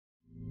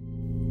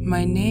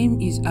My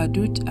name is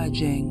Adut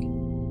Ajeng.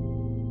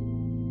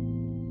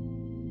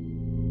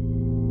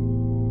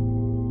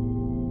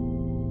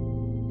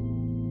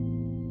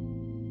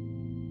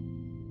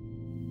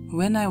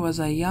 When I was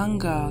a young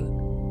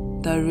girl,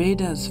 the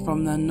raiders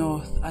from the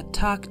north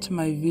attacked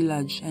my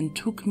village and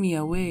took me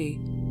away.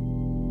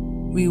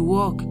 We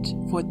walked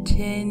for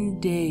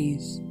 10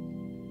 days.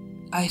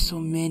 I saw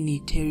many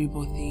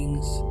terrible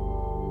things.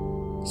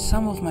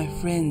 Some of my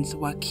friends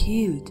were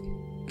killed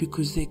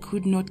because they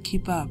could not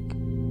keep up.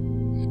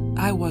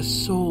 I was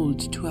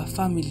sold to a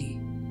family.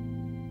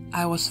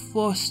 I was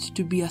forced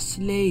to be a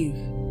slave,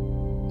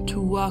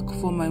 to work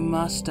for my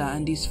master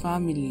and his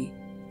family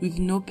with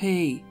no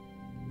pay,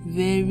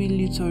 very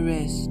little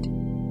rest.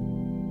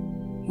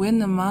 When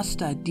the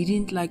master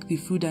didn't like the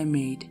food I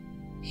made,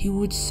 he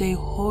would say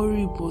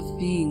horrible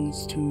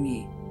things to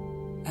me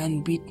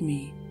and beat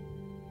me.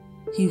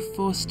 He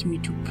forced me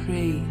to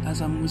pray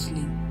as a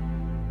Muslim.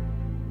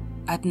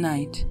 At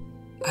night,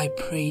 I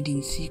prayed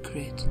in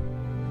secret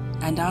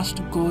and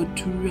asked God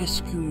to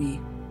rescue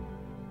me.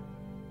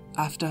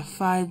 After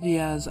 5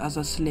 years as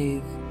a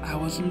slave, I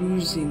was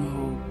losing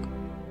hope.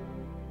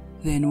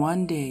 Then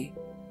one day,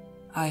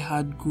 I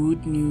had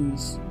good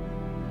news.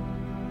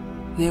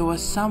 There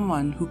was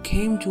someone who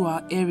came to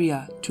our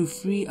area to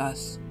free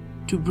us,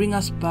 to bring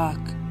us back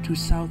to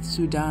South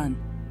Sudan.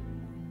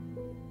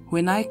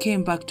 When I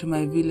came back to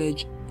my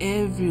village,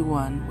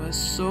 everyone was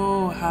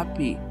so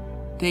happy.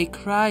 They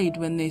cried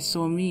when they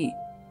saw me.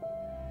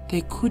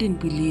 They couldn't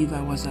believe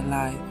I was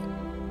alive.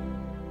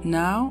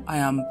 Now I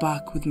am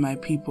back with my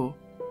people.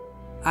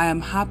 I am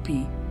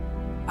happy.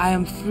 I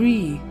am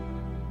free.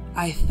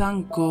 I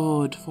thank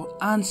God for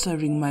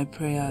answering my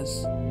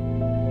prayers.